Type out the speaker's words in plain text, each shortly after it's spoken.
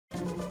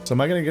So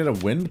am I gonna get a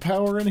wind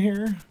power in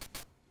here?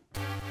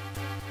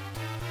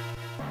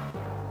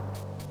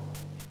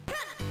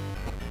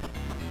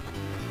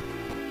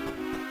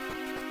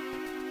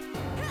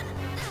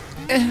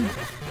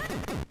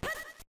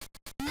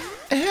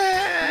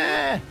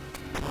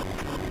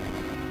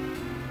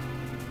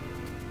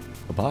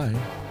 Bye-bye.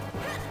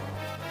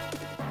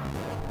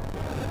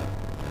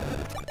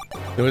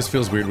 It always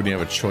feels weird when you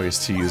have a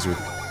choice to use your...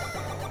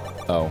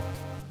 Oh.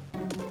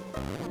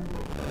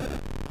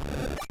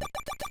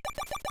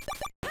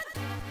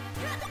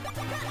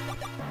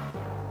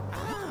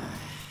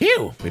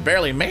 Phew! We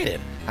barely made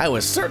it. I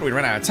was certain we'd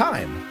run out of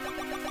time.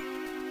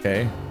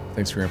 Okay,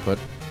 thanks for your input.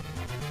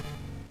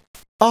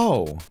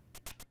 Oh!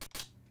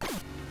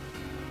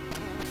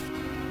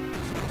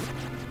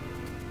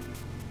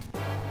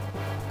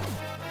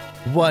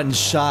 One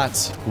shot,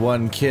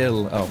 one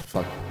kill. Oh,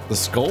 fuck. The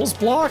skulls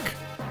block?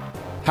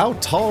 How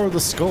tall are the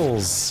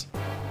skulls?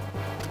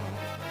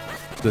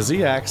 The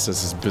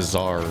Z-axis is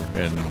bizarre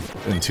in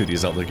 2D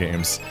Zelda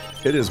games.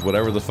 It is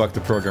whatever the fuck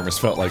the programmers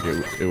felt like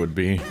it would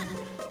be.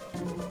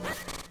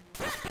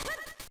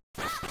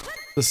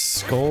 The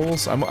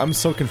skulls? I'm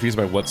so confused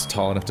by what's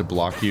tall enough to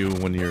block you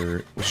when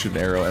you're shooting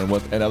an arrow,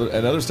 and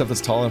other stuff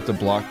that's tall enough to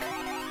block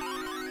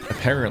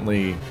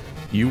apparently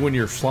you when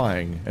you're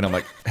flying. And I'm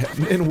like,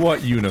 in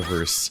what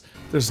universe?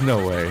 There's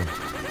no way.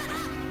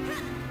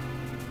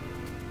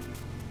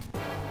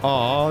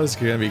 Aw, this is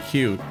gonna be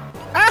cute.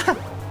 Ah!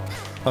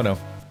 Oh no.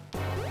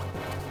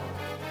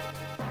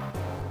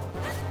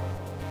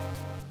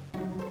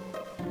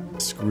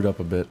 Screwed up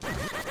a bit.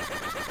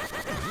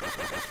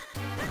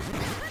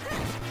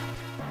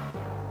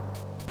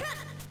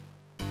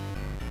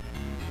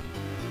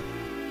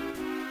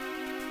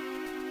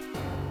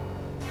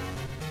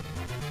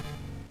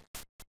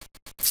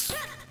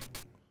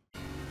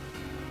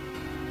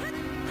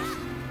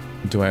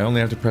 Do I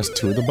only have to press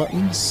 2 of the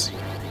buttons?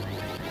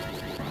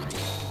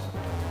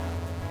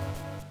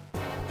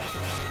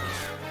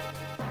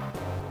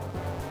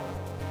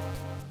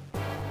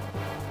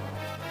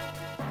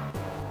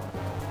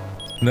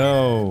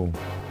 No.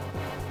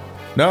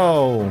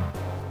 No.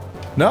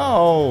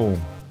 No.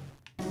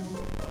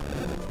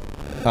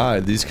 Ah,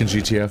 these can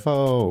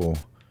GTFO.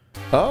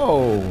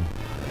 Oh.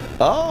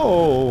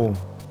 Oh.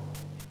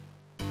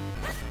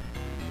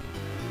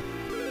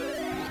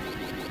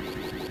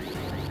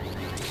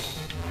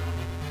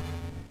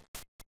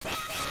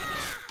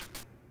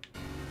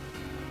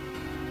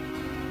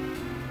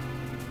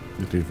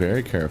 Be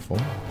very careful.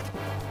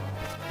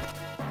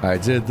 I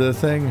did the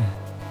thing.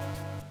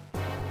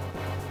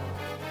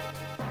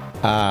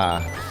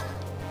 Ah.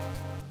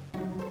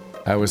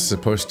 I was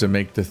supposed to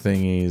make the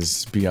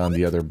thingies be on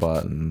the other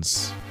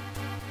buttons.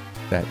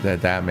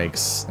 That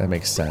makes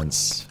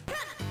sense.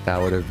 That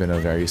would have been a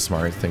very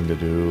smart thing to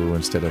do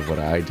instead of what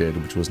I did,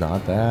 which was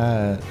not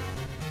that.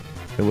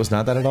 It was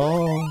not that at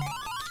all.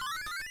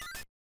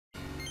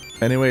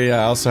 Anyway,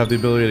 I also have the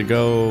ability to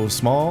go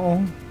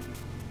small.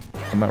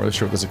 I'm not really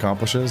sure what this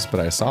accomplishes, but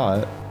I saw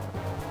it.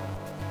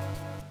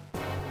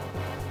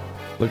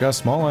 Look how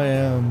small I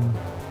am.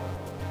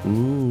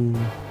 Ooh.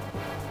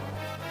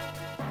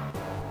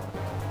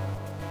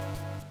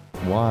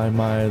 Why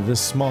am I this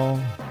small?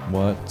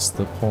 What's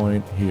the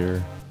point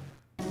here?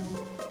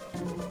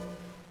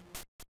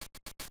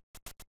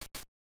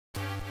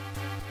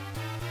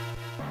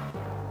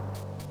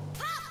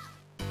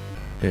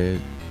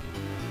 It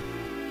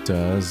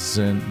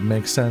doesn't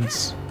make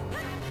sense.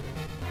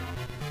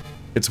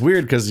 It's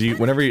weird because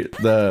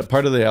the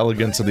part of the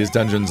elegance of these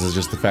dungeons is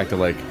just the fact that,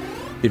 like,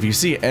 if you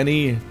see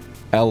any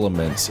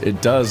element,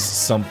 it does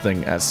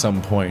something at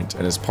some point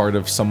and is part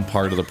of some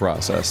part of the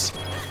process.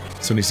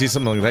 So when you see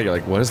something like that, you're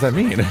like, what does that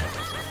mean?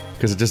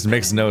 Because it just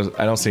makes no...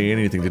 I don't see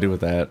anything to do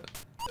with that.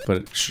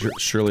 But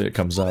surely it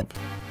comes up.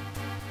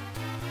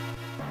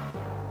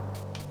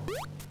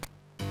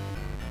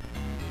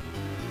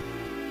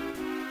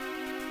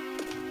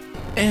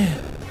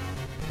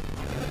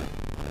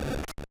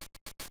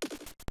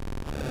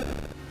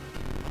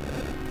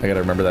 I gotta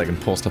remember that I can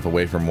pull stuff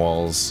away from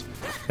walls.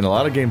 In a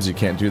lot of games you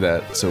can't do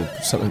that, so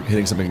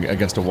hitting something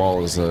against a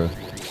wall is a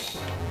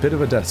bit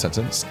of a death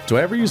sentence. Do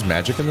I ever use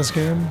magic in this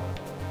game?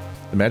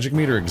 The magic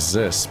meter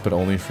exists, but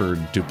only for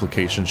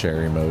duplication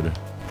cherry mode.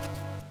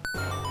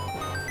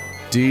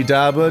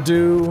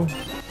 Dee-da-ba-doo!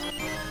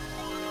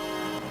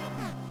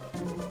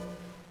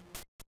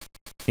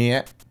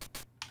 Yeah.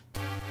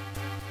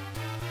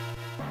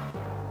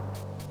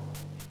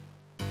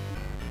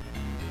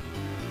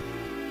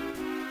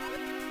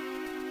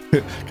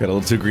 Got a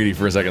little too greedy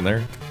for a second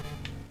there.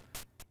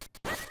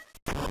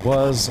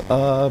 Was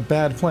a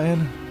bad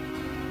plan.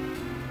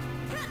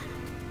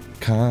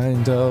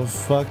 Kind of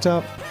fucked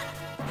up.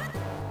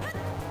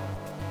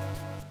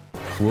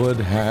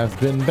 Would have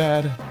been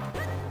bad.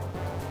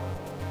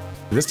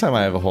 This time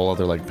I have a whole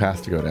other, like,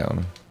 path to go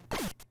down.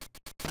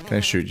 Can I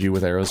shoot you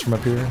with arrows from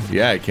up here?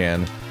 Yeah, I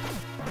can.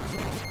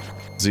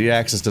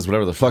 Z-axis does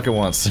whatever the fuck it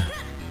wants.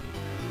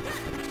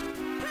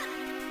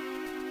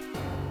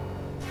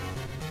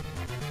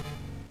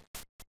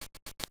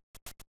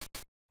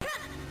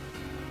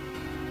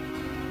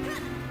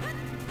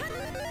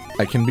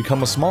 I can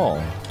become a small.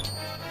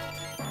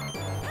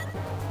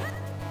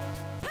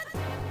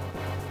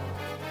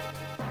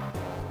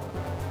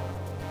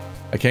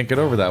 I can't get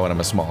over that when I'm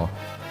a small.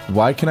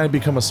 Why can I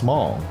become a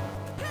small?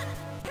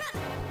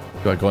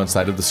 Do I go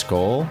inside of the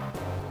skull?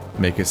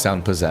 Make it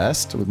sound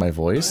possessed with my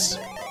voice?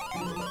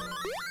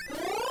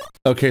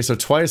 Okay, so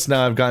twice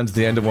now I've gotten to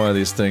the end of one of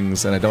these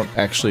things and I don't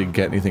actually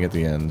get anything at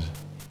the end.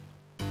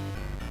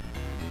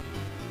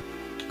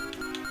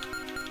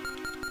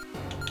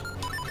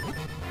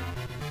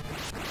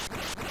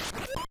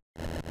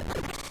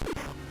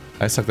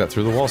 I sucked that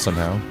through the wall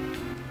somehow.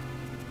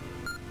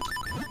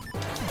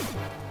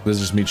 This is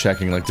just me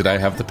checking, like, did I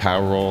have the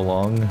power all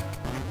along?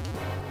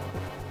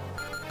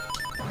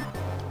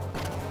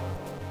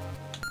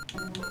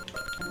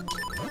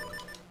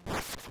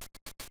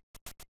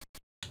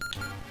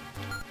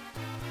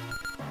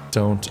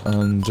 Don't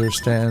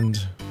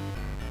understand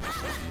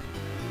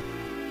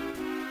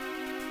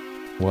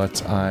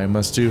what I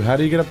must do. How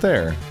do you get up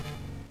there?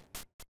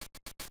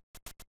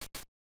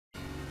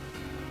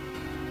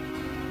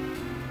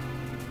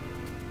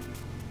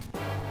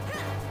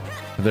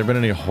 Have there been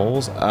any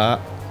holes? Hang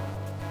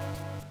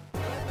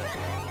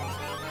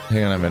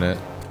on a minute.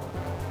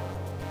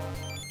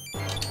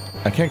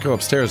 I can't go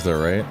upstairs though,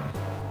 right?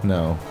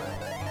 No.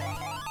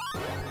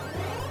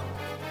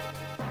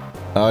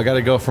 Oh, I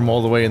gotta go from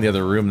all the way in the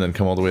other room, then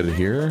come all the way to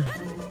here?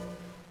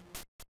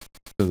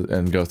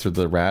 And go through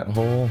the rat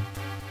hole?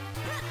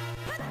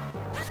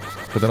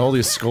 But then all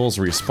these skulls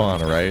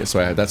respawn, right?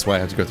 So that's why I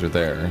have to go through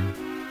there.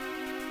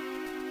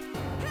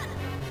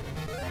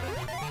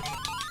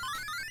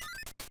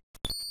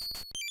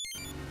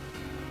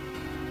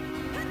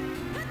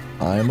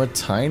 I'm a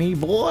tiny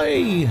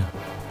boy!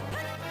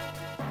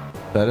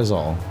 That is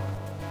all.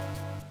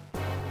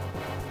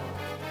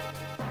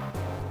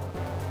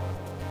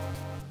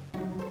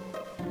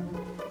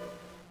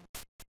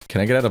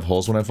 Can I get out of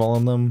holes when I fall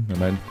in them?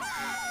 Am I...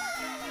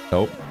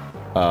 Nope.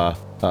 I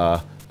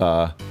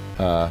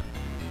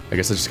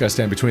guess I just gotta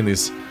stand between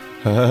these.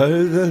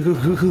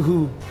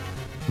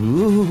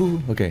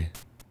 Okay.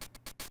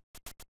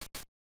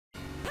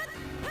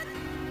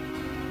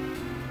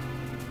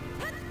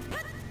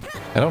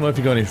 I don't know if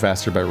you go any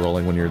faster by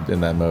rolling when you're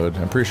in that mode.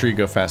 I'm pretty sure you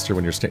go faster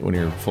when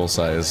you're full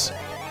size.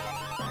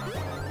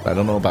 I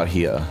don't know about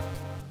here.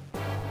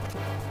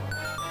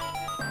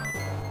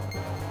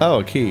 Oh,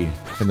 a key.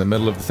 In the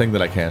middle of the thing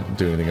that I can't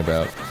do anything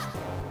about.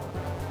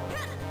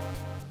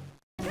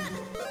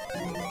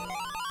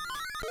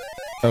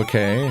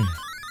 Okay.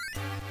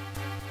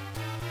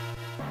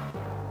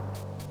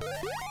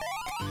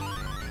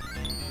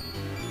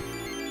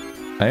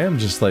 I am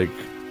just like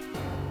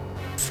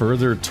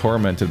further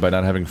tormented by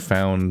not having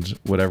found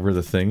whatever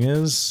the thing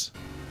is.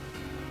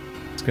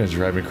 It's gonna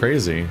drive me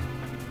crazy.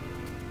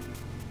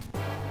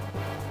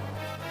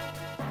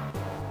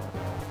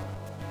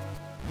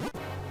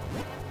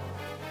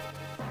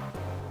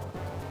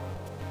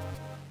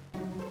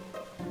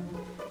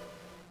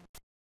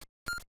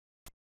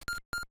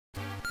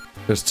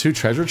 There's 2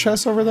 treasure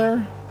chests over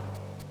there?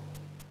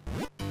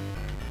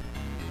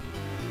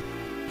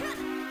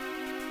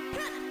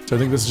 So I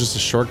think this is just a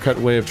shortcut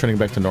way of turning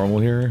back to normal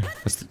here.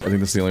 I think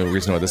that's the only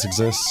reason why this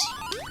exists.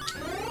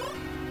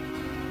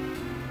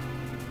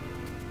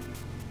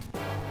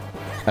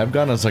 I've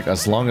gone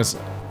as long as...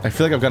 I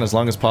feel like I've gone as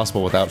long as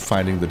possible without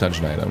finding the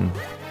dungeon item.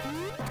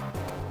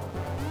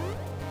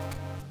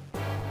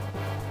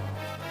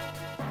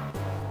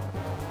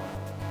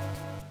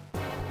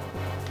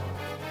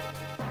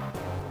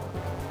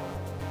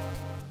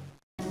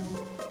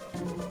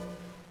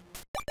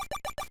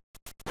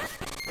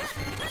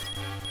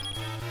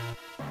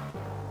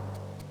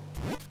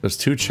 There's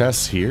 2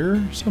 chests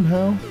here,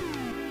 somehow?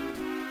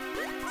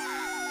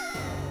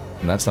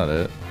 And that's not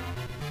it.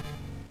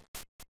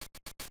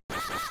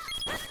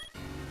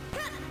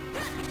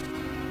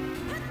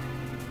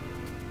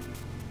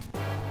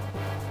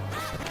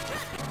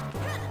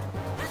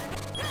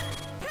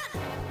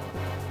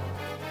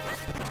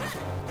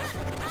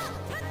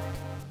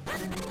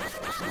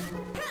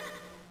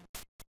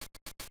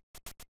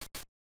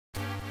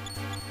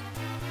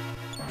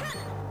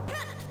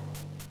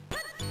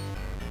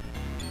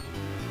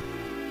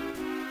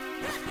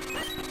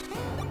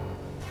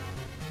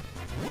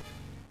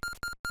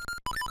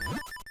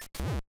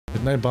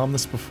 Didn't I bomb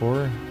this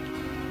before?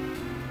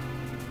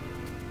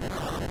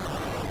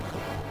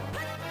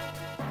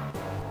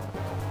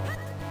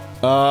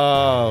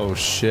 Oh,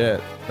 shit.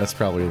 That's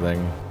probably a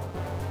thing.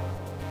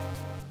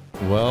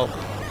 Well.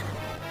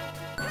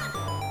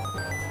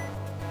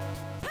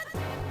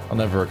 I'll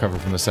never recover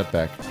from the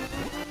setback.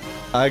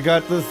 I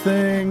got the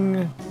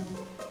thing!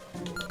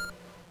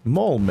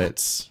 Mole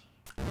mitts.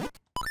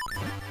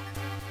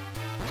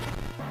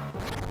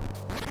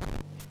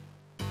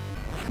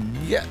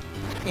 Yeah.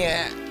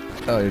 Yeah.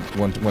 Oh,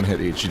 one hit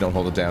each. You don't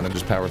hold it down and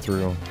just power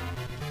through.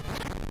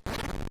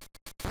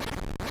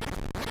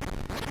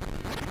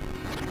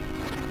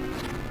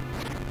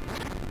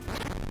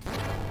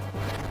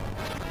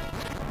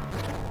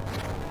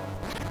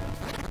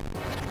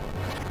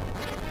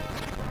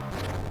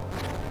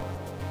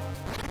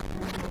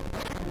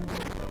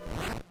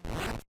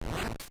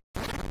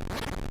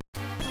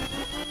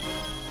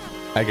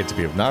 I get to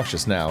be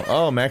obnoxious now.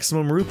 Oh,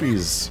 maximum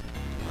rupees.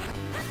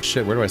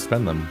 Shit, where do I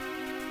spend them?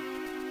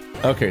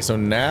 Okay, so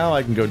now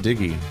I can go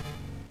diggy.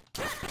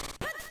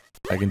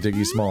 I can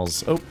diggy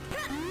smalls. Oh.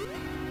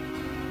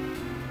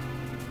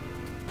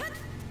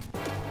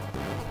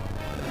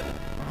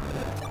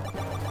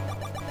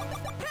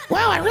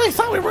 Wow, I really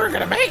thought we weren't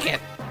gonna make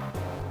it.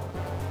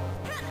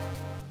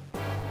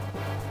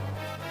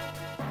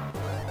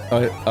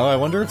 Oh, I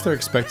wonder if they're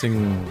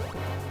expecting...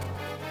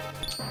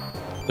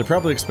 They're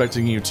probably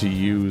expecting you to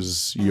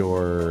use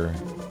your...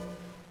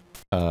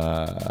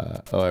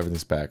 Oh,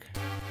 everything's back.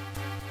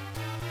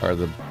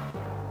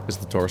 Is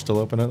the door still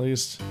open at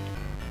least?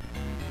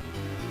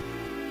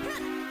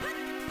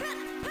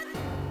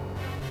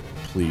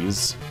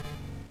 Please.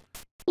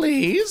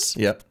 Please?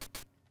 Yep.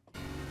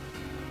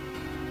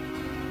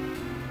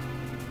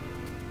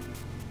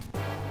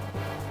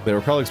 They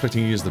were probably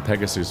expecting you to use the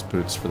Pegasus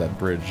boots for that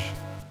bridge.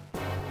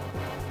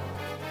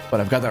 But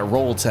I've got that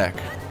roll tech.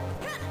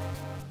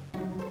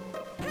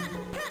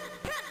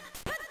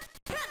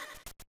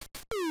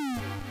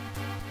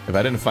 If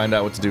I didn't find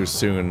out what to do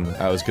soon,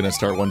 I was gonna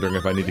start wondering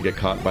if I need to get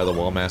caught by the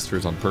wall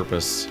masters on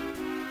purpose,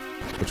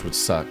 which would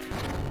suck.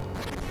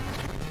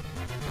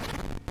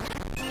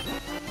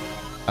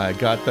 I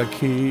got the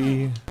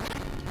key.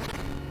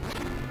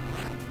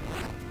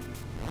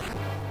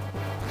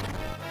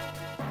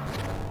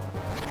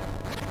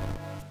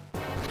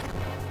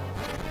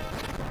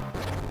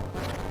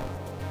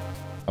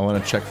 I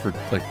want to check for,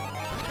 like,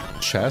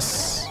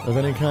 chests of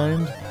any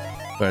kind,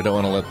 but I don't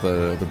want to let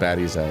the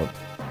baddies out,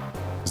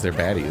 because they're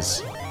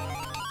baddies.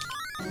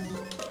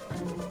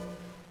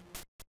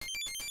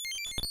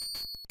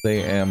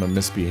 They am a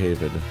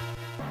misbehaved.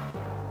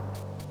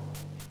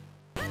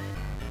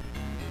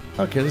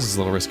 Okay, this is a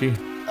little risky.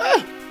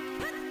 Ah!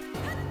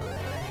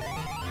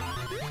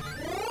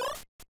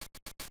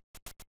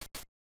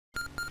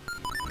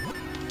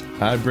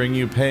 I bring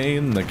you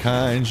pain, the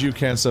kind you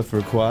can't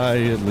suffer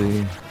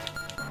quietly.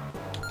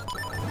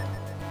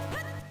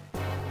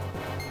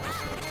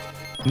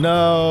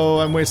 No,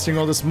 I'm wasting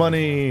all this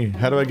money.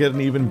 How do I get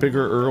an even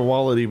bigger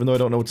wallet even though I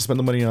don't know what to spend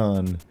the money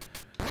on?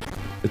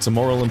 It's a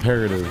moral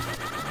imperative.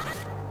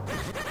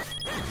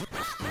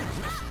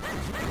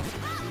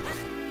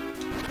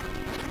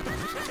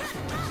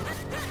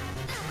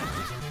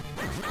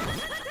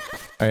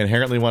 I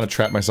inherently want to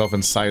trap myself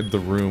inside the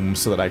room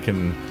so that I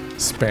can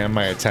spam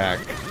my attack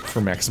for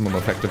maximum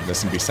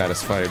effectiveness and be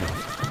satisfied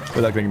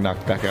without getting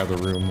knocked back out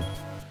of the room.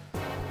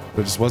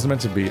 But it just wasn't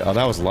meant to be. Oh,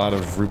 that was a lot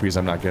of rupees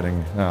I'm not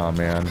getting. Oh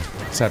man,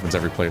 this happens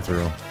every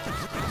playthrough.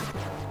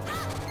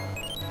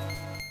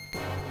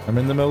 I'm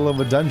in the middle of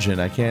a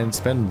dungeon. I can't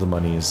spend the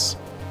monies.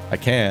 I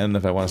can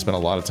if I want to spend a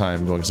lot of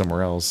time going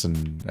somewhere else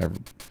and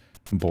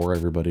bore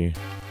everybody.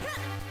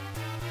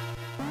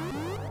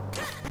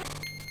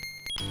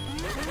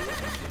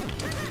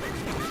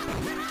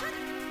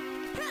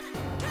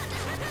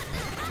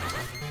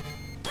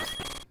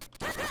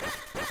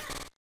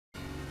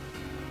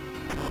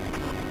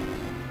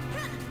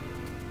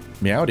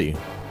 Meowdy.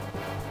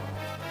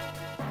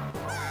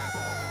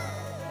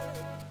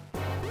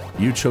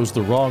 You chose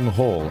the wrong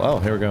hole. Oh,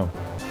 here we go.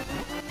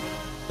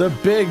 The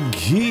big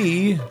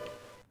key.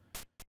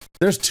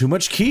 There's too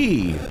much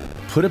key.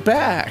 Put it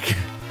back.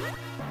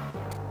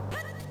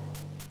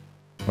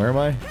 Where am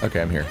I? Okay,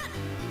 I'm here.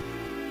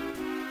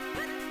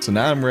 So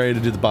now I'm ready to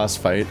do the boss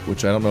fight,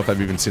 which I don't know if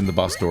I've even seen the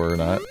boss door or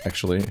not,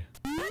 actually.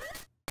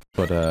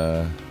 But,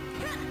 I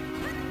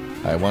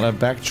want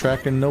to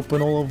backtrack and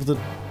open all of the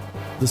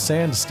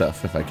sand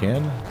stuff if I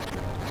can.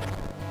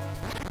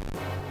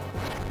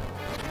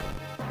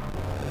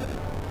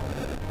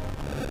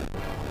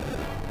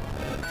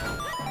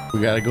 We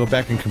gotta go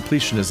back and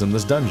completionism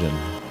this dungeon.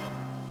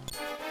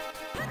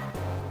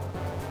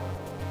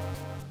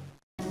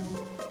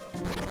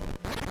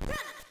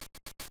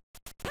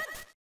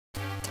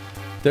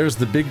 There's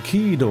the big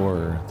key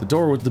door. The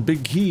door with the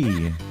big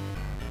key.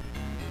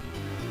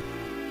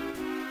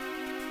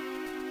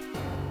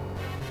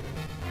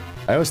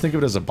 I always think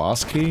of it as a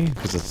boss key,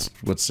 because it's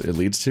what it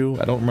leads to.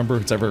 I don't remember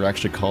if it's ever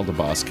actually called a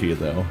boss key,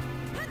 though.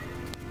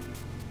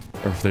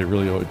 Or if they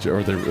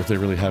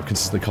really have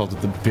consistently called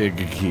it the big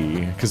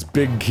key. Because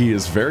big key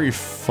is very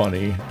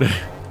funny.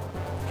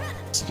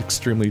 It's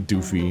extremely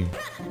doofy.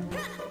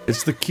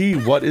 It's the key,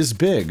 what is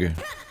big?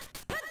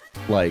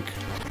 Like,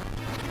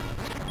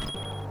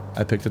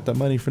 I picked up that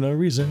money for no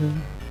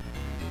reason.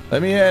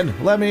 Let me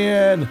in! Let me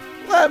in!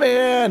 Let me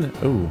in!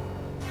 Ooh.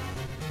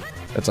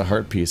 That's a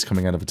heart piece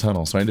coming out of a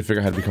tunnel, so I need to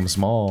figure out how to become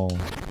small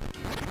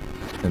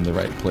in the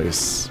right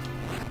place.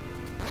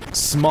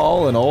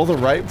 Small in all the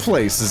right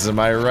places, am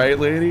I right,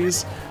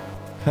 ladies?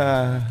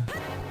 I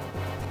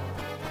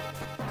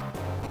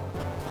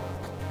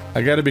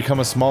gotta become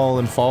a small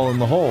and fall in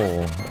the hole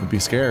and be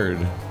scared.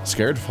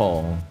 Scared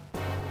fall.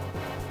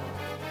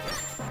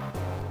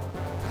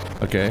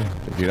 Okay,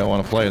 if you don't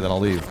want to play, then I'll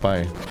leave.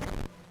 Bye.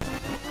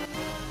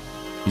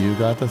 You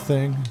got the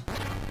thing?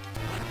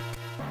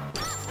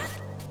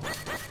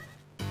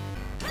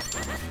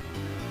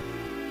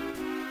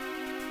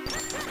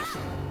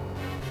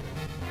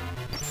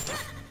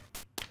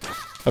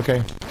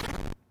 Okay.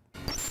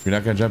 You're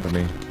not gonna jump at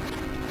me.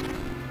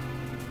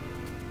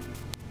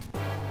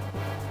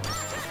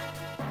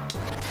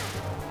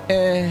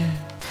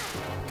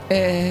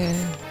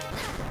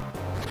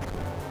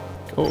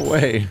 Go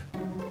away.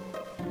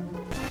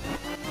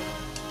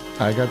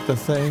 I got the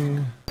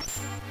thing.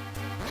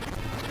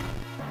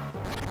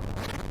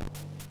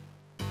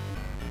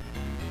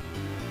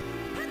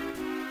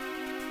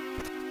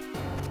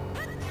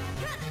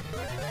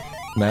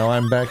 Now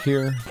I'm back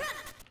here.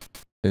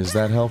 Is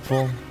that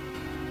helpful?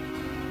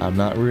 I'm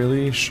not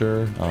really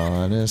sure,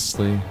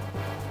 honestly.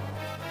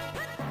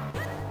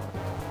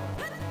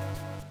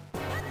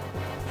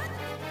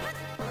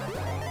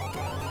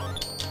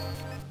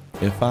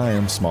 If I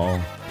am small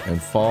and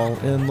fall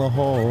in the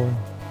hole,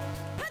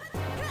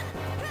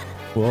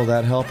 will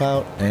that help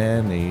out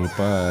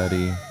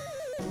anybody?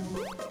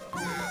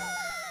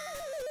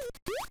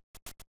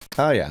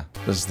 Oh yeah,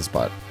 this is the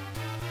spot.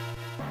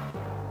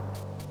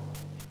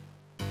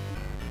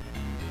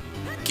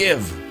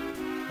 Give!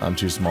 I'm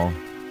too small.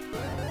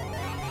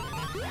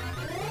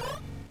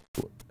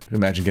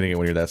 Imagine getting it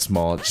when you're that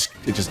small. It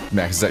just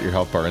maxes out your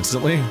health bar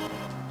instantly.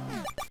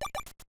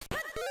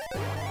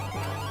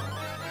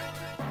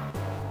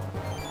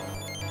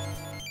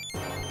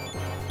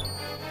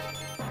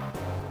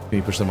 Can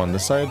you push them on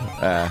this side?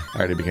 Ah, I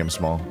already became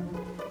small.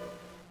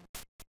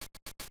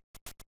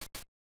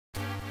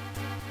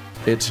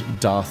 It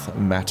doth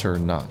matter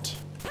not.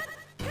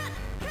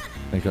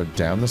 I go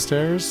down the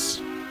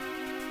stairs?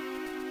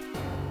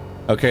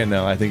 Okay,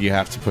 no, I think you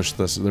have to push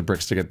the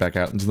bricks to get back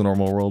out into the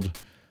normal world.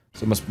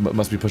 So it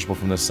must be pushable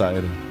from this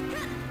side.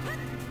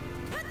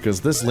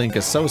 Because this Link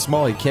is so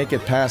small he can't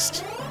get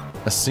past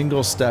a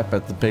single step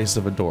at the base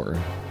of a door.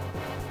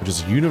 Which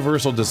is a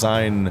universal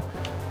design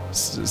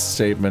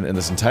statement in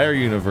this entire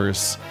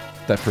universe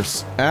that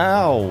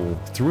ow!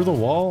 Through the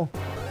wall?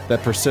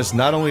 That persists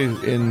not only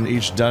in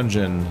each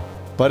dungeon,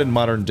 but in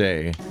modern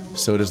day.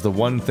 So it is the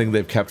one thing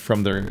they've kept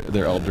from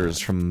their elders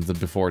from the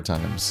before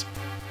times.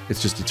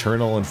 It's just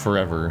eternal and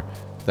forever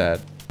that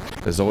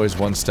there's always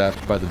one step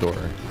by the door,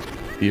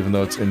 even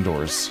though it's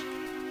indoors.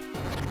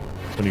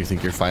 When you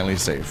think you're finally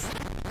safe,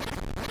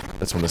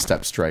 that's when the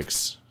step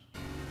strikes.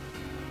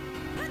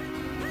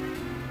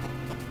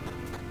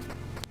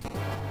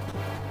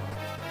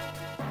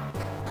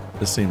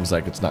 This seems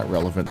like it's not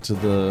relevant to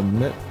the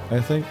MIT, I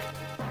think.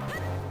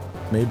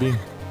 Maybe.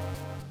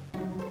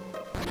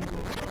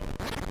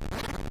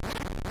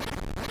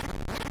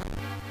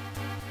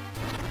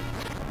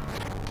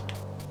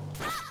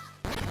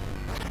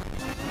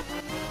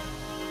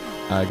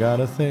 I got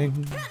a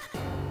thing.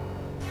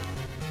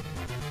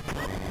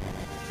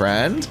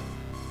 Friend?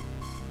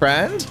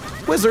 Friend?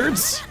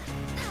 Wizards!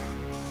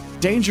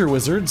 Danger,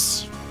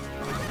 wizards!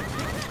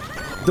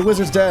 The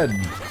wizard's dead!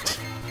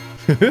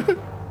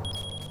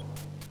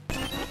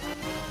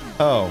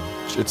 Oh,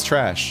 it's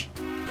trash.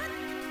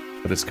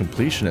 But it's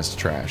completionist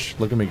trash.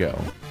 Look at me go.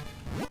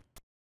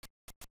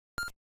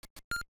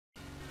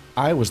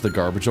 I was the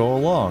garbage all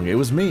along. It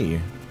was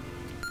me.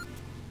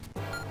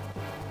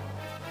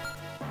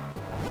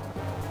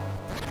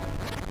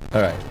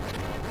 Alright.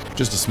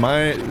 Just a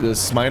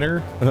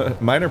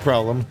minor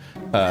problem.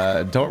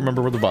 Don't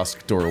remember where the boss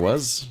door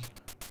was.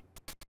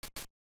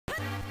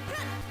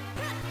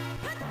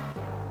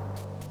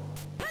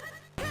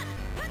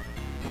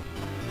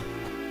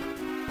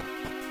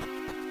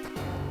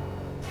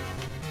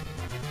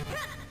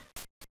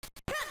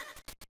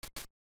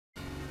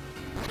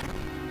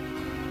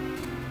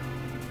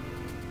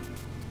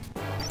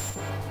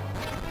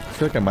 I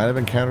feel like I might have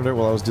encountered it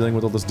while I was dealing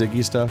with all this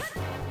diggy stuff.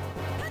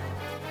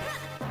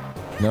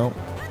 No,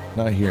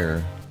 not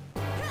here.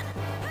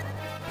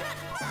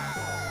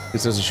 It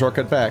says a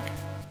shortcut back.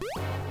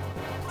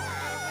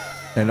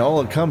 And it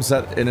only comes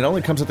at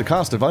the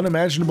cost of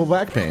unimaginable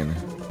back pain.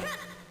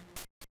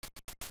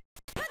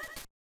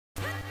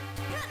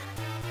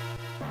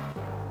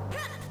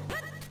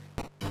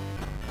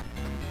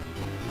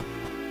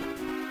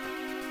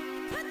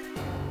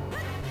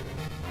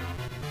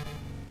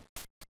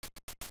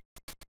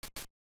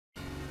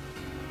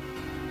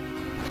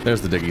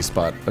 There's the diggy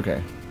spot.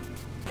 Okay.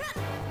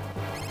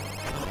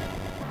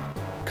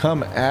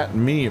 Come at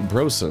me,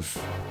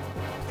 Broseph.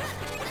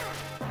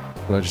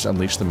 But I just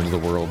unleash them into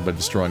the world by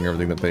destroying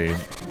everything that they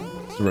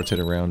rotate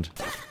around.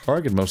 Or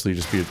I could mostly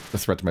just be a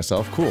threat to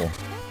myself. Cool.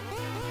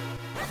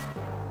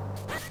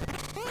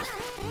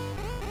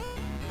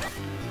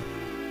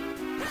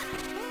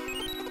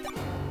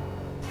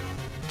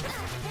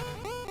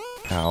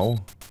 Ow.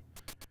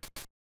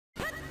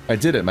 I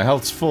did it. My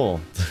health's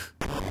full.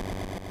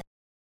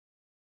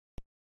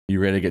 You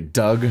ready to get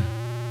dug?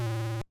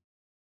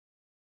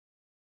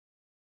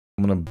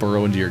 I'm gonna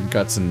burrow into your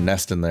guts and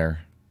nest in there.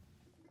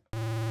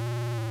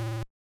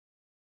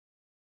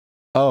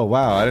 Oh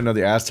wow, I didn't know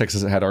the Aztecs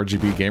had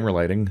RGB gamer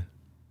lighting.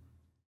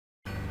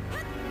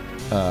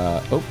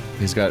 Oh,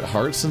 he's got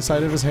hearts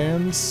inside of his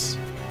hands.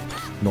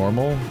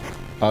 Normal.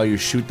 Oh, you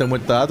shoot them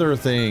with the other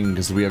thing,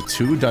 because we have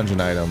 2 dungeon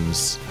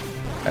items.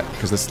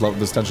 Because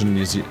this dungeon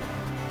needs you...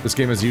 This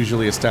game has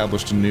usually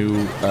established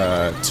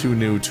two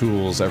new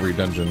tools every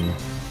dungeon.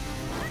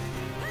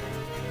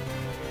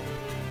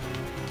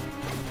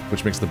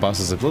 Which makes the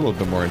bosses a little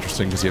bit more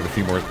interesting because you have a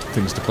few more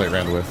things to play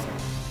around with.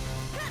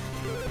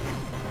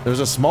 There's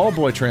a small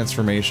boy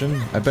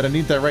transformation. I bet I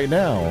need that right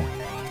now.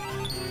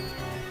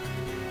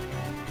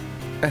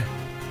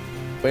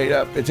 Wait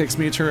up, it takes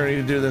me eternity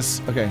to do this.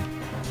 Okay.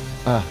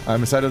 I'm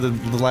inside of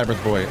the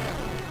labyrinth boy.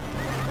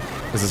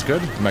 Is this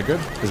good? Am I good?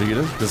 Is it good?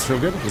 Does this feel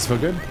good? Does this feel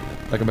good?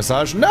 Like a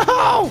massage?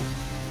 No!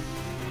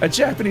 A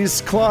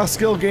Japanese claw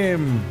skill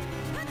game.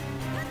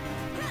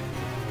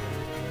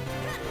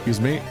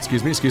 Excuse me,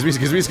 excuse me, excuse me,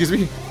 excuse me, excuse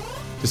me.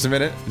 Just a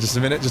minute, just a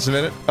minute, just a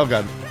minute. Oh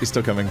god, he's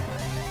still coming.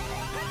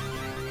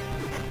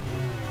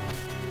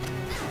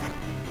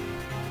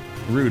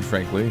 Rude,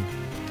 frankly.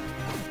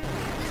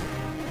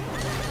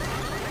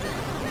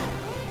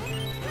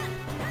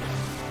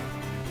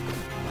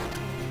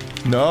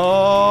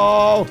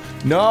 No!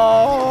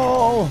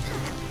 No!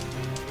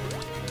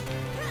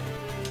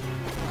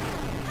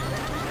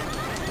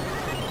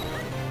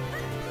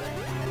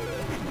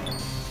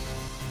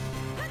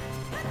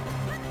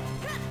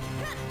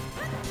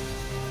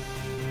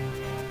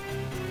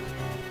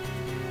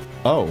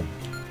 Oh.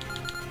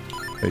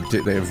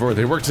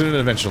 They worked it in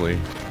eventually.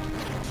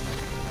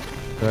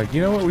 They're like,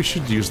 you know what, we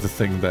should use the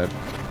thing that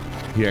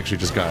he actually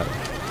just got.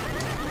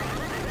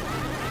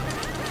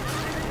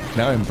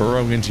 Now I'm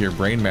burrowing into your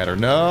brain matter.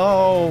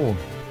 No!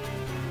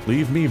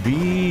 Leave me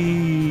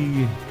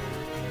be!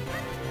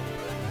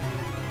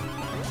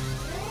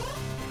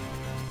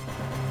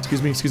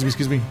 Excuse me, excuse me,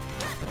 excuse me.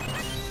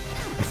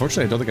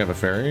 Unfortunately, I don't think I have a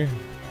fairy.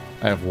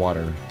 I have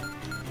water.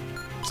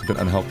 It's a bit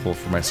unhelpful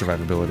for my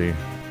survivability.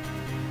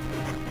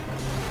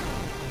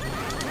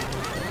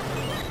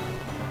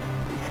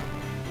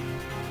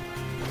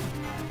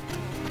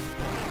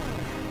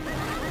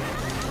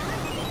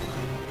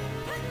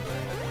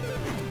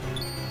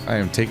 I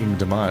am taking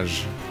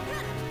damage.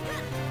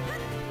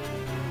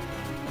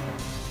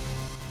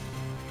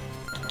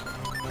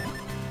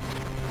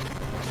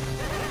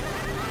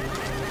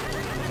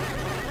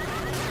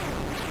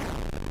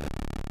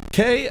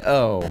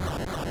 KO.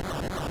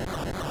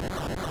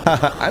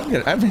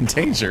 I'm in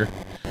danger.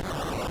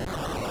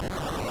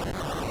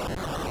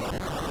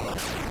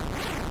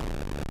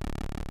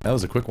 That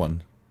was a quick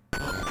one. I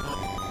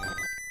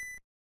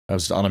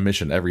was on a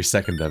mission every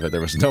second of it.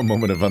 There was no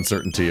moment of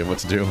uncertainty of what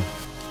to do.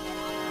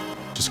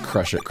 Just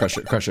crush it, crush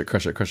it, crush it,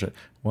 crush it, crush it.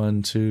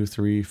 1, 2,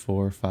 3,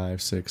 4,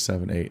 5, 6,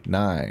 7, 8,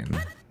 9.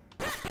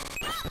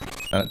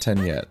 Not at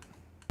 10 yet.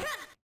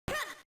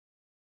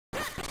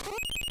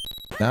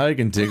 Now I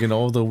can dig in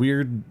all the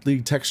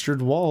weirdly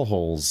textured wall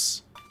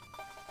holes.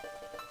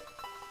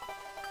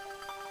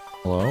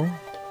 Hello?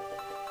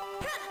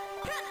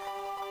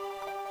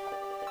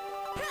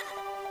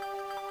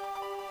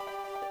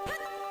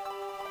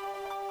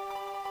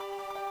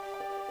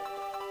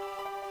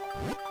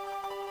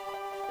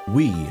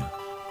 We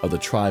are the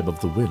tribe of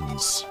the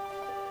winds.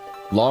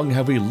 Long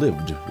have we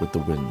lived with the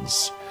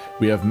winds.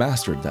 We have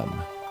mastered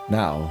them.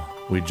 Now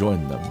we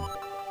join them.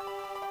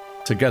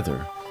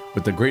 Together,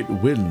 with the great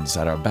winds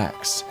at our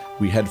backs,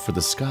 we head for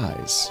the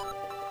skies.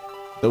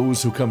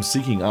 Those who come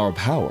seeking our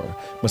power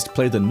must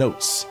play the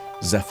notes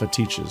Zephyr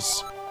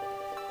teaches.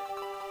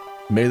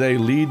 May they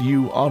lead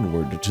you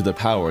onward to the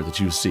power that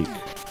you seek.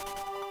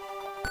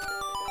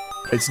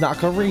 It's an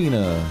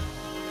ocarina.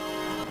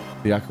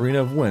 The Ocarina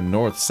of Wind,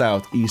 north,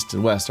 south, east,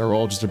 and west are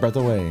all just a breath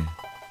away.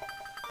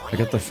 I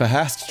got the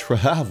fast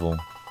travel.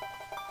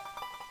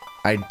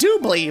 I do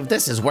believe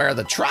this is where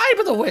the tribe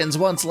of the winds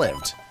once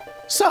lived.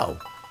 So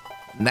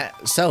they've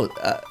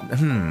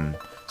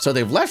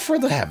left for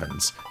the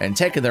heavens and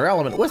taken their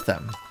element with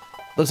them.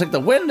 Looks like the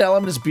wind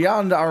element is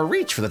beyond our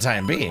reach for the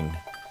time being.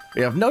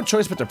 We have no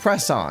choice but to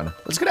press on.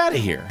 Let's get out of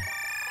here.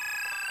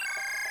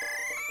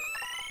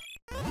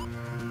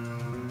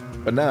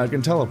 But now I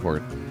can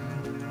teleport.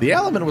 The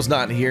element was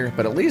not here,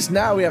 but at least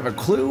now we have a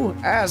clue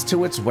as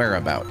to its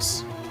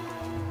whereabouts.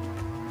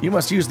 You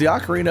must use the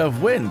Ocarina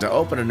of Wind to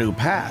open a new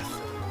path.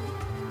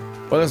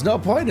 Well, there's no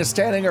point in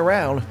standing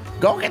around.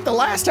 Go get the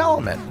last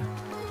element.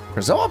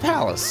 Krazoa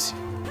Palace.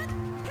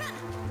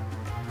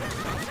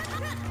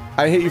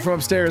 I hit you from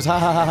upstairs. Ha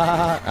ha ha ha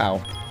ha.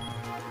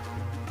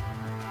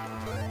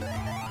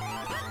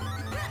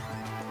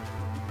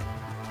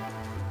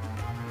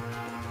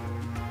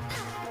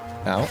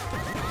 Ow. Ow.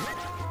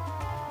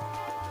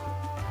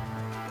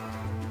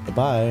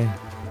 Bye.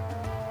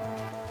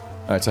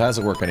 Alright, so how does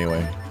it work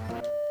anyway?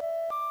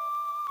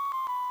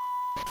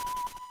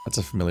 That's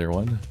a familiar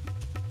one.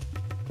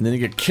 And then you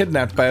get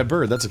kidnapped by a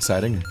bird. That's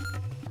exciting.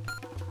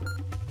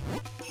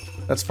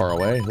 That's far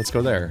away. Let's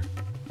go there.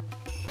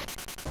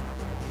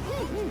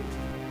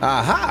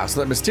 Aha! So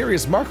that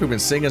mysterious mark we've been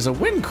seeing is a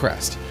wind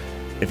crest.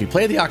 If you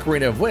play the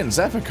Ocarina of Wind,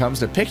 Zephyr comes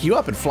to pick you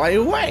up and fly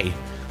you away.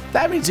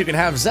 That means you can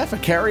have Zephyr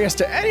carry us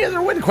to any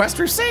other wind quest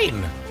we've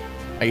seen.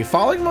 Are you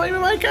following me,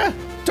 Micah?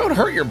 Don't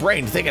hurt your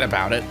brain thinking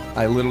about it.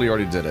 I literally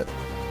already did it.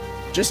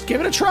 Just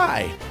give it a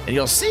try, and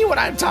you'll see what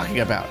I'm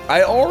talking about.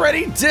 I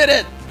already did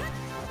it!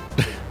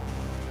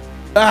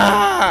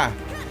 Ah!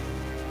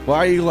 Why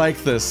are you like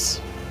this?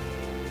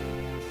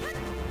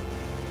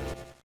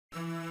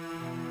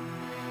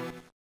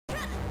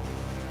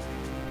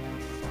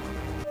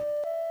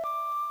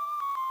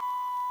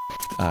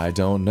 I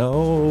don't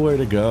know where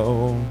to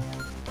go.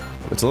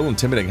 It's a little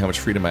intimidating how much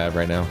freedom I have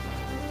right now.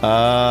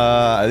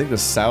 I think the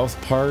south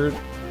part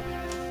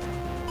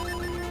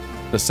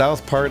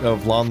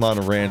of Lon Lon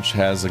Ranch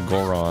has a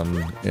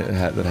Goron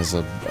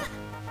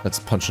that's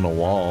punching a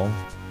wall.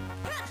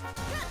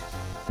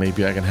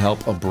 Maybe I can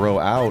help a bro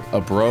out. A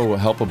bro,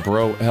 help a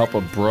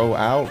bro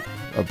out.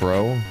 A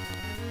bro.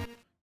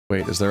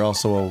 Wait, is there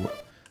also a...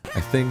 I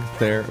think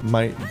there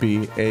might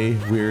be a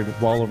weird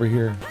wall over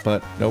here,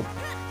 but nope.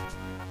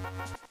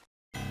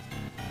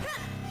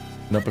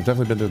 Nope, I've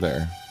definitely been through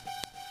there.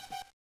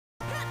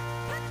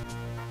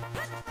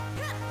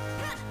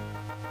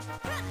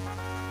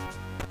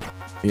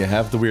 You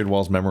have the weird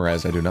walls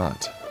memorized, I do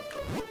not.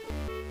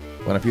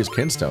 When I've used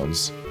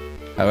kinstones.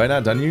 Have I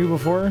not done you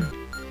before?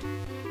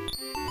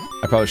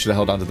 I probably should have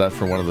held on to that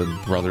for one of the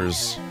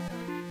brothers.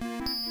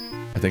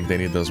 I think they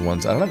need those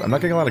ones. I don't know, I'm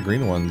not getting a lot of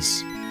green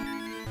ones.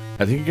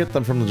 I think you get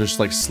them from just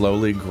like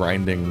slowly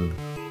grinding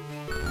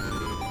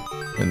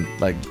and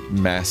like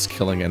mass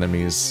killing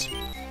enemies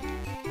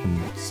and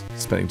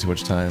spending too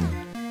much time.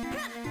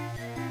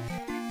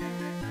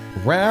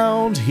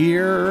 Round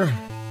here,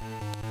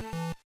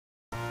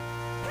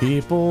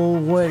 people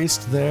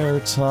waste their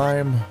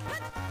time.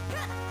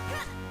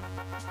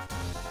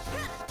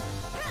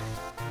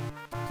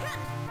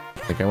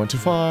 I think I went too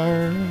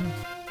far.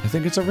 I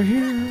think it's over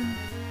here.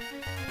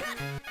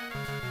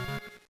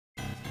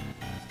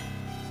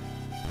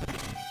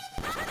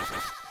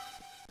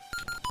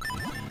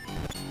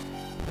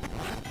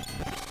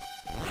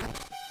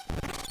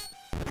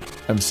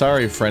 I'm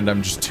sorry, friend,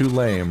 I'm just too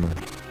lame.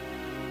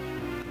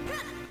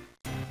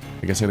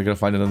 I guess I gotta go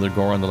find another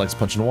Goron that likes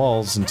punching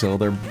walls until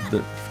they're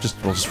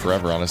just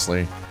forever,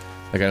 honestly.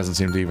 That guy doesn't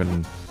seem to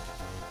even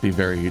be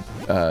very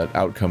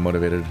outcome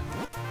motivated.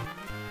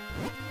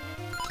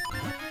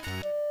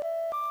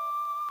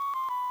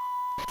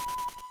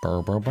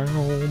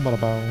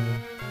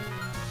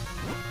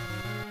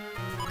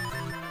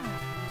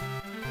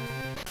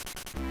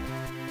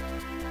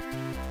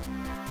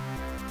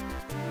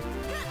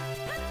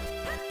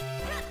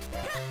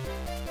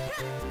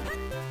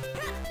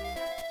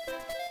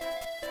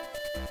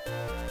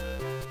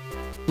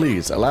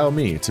 Please allow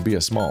me to be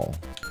a small.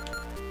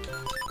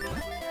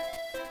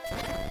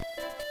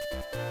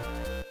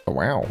 Oh,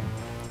 wow.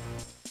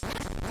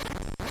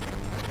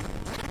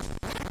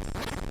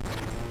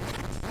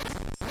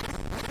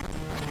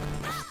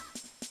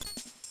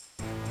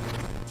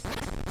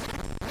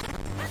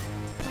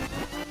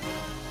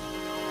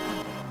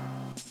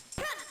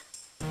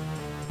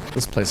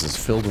 This place is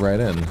filled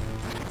right in.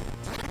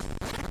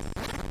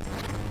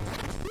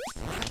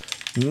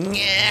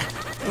 Yeah,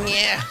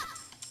 yeah.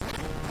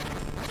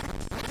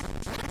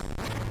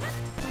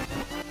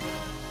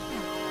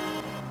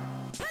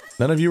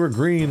 None of you are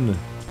green.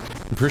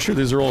 I'm pretty sure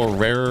these are all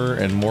rarer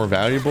and more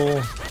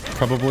valuable,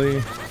 probably,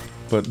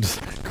 but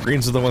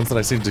greens are the ones that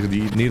I seem to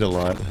need a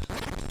lot.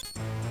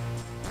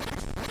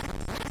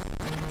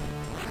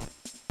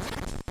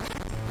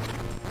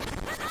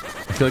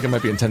 I feel like it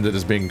might be intended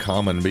as being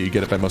common, but you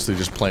get it by mostly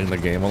just playing the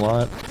game a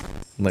lot.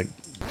 Like,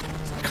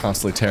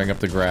 constantly tearing up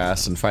the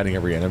grass and fighting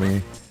every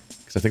enemy.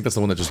 Because I think that's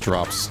the one that just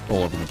drops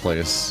all over the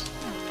place.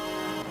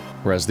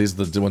 Whereas these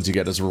are the ones you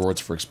get as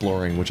rewards for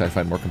exploring, which I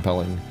find more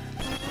compelling.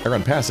 I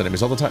run past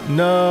enemies all the time.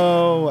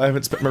 No! I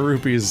haven't spent my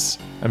rupees.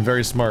 I'm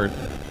very smart.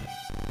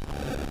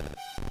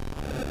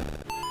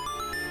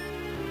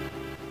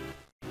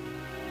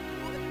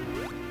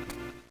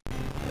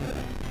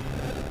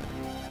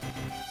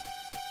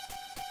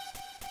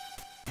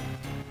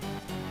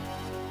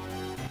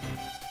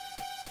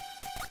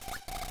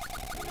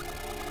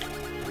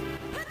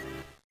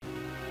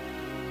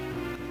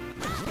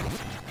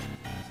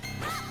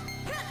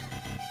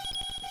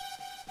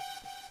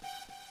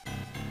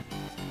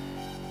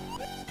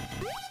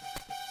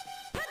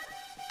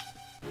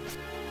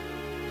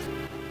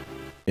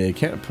 Yeah, you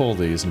can't pull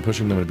these, and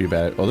pushing them would be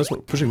bad. Oh,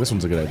 pushing this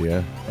one's a good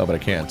idea. Oh, but I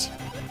can't.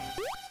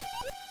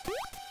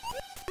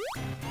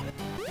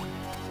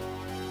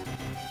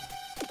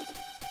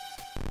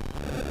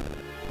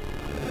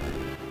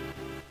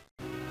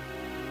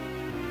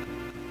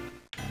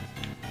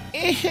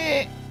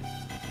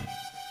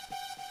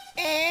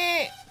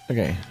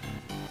 Okay.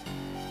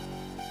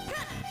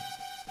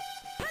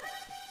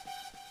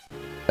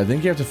 I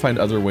think you have to find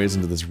other ways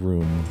into this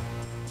room.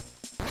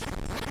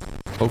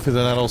 Hopefully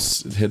they're not all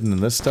hidden in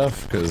this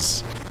stuff,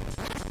 because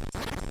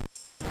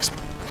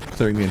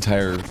clearing the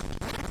entire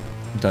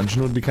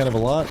dungeon would be kind of a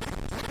lot.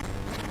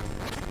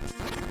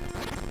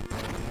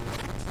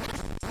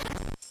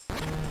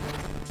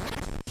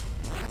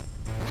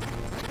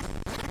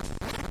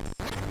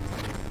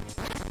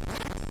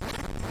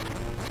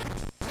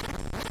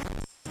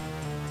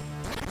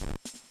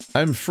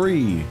 I'm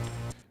free!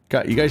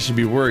 God, you guys should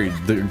be worried.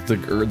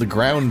 The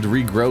ground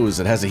regrows.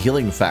 It has a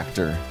healing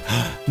factor.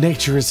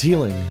 Nature is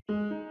healing.